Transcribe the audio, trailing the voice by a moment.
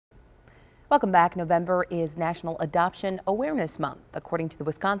Welcome back. November is National Adoption Awareness Month. According to the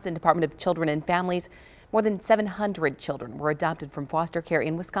Wisconsin Department of Children and Families, more than 700 children were adopted from foster care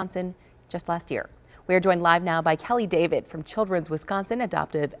in Wisconsin just last year. We are joined live now by Kelly David from Children's Wisconsin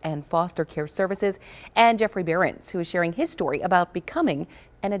Adoptive and Foster Care Services and Jeffrey Berens, who is sharing his story about becoming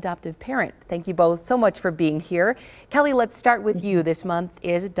an adoptive parent. Thank you both so much for being here. Kelly, let's start with you. This month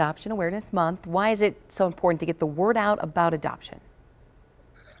is Adoption Awareness Month. Why is it so important to get the word out about adoption?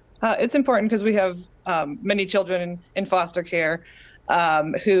 It's important because we have many children in foster care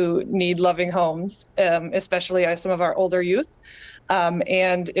who need loving homes, especially some of our older youth.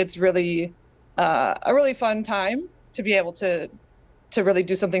 And it's really a really fun time to be able to really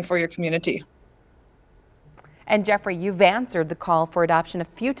do something for your community. And Jeffrey, you've answered the call for adoption a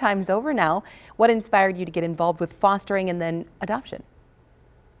few times over now. What inspired you to get involved with fostering and then adoption?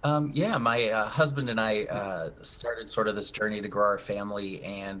 Yeah, my husband and I started sort of this journey to grow our family,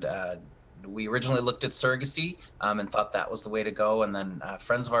 and we originally looked at surrogacy and thought that was the way to go. And then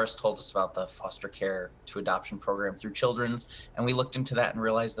friends of ours told us about the foster care to adoption program through Children's, and we looked into that and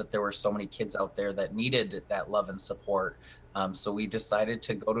realized that there were so many kids out there that needed that love and support. So we decided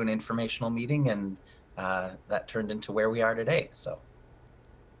to go to an informational meeting, and that turned into where we are today. So.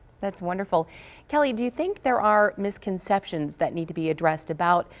 That's wonderful. Kelly, do you think there are misconceptions that need to be addressed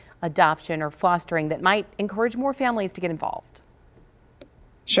about adoption or fostering that might encourage more families to get involved?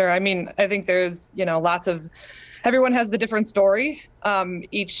 Sure. I mean, I think there's, everyone has the different story.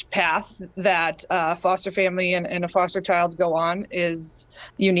 Each path that a foster family and a foster child go on is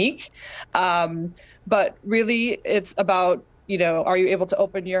unique. But really, it's about, are you able to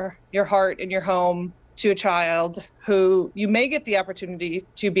open your heart and your home to a child who you may get the opportunity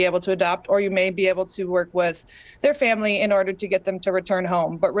to be able to adopt, or you may be able to work with their family in order to get them to return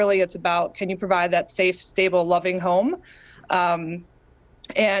home. But really it's about, can you provide that safe, stable, loving home, and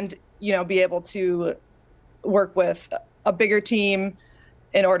be able to work with a bigger team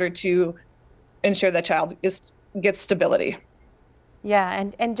in order to ensure that child gets stability. Yeah,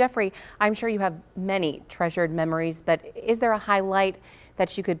 and Jeffrey, I'm sure you have many treasured memories, but is there a highlight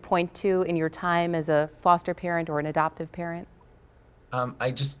that you could point to in your time as a foster parent or an adoptive parent?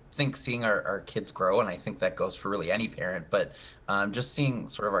 I just think seeing our kids grow, and I think that goes for really any parent, but just seeing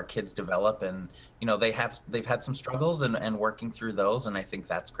sort of our kids develop, and they've had some struggles and working through those, and I think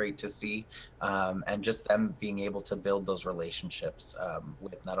that's great to see, and just them being able to build those relationships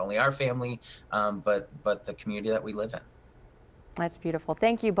with not only our family, but the community that we live in. That's beautiful.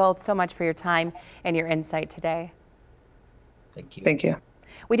 Thank you both so much for your time and your insight today. Thank you. Thank you.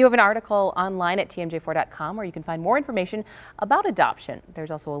 We do have an article online at tmj4.com where you can find more information about adoption.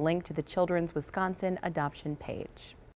 There's also a link to the Children's Wisconsin adoption page.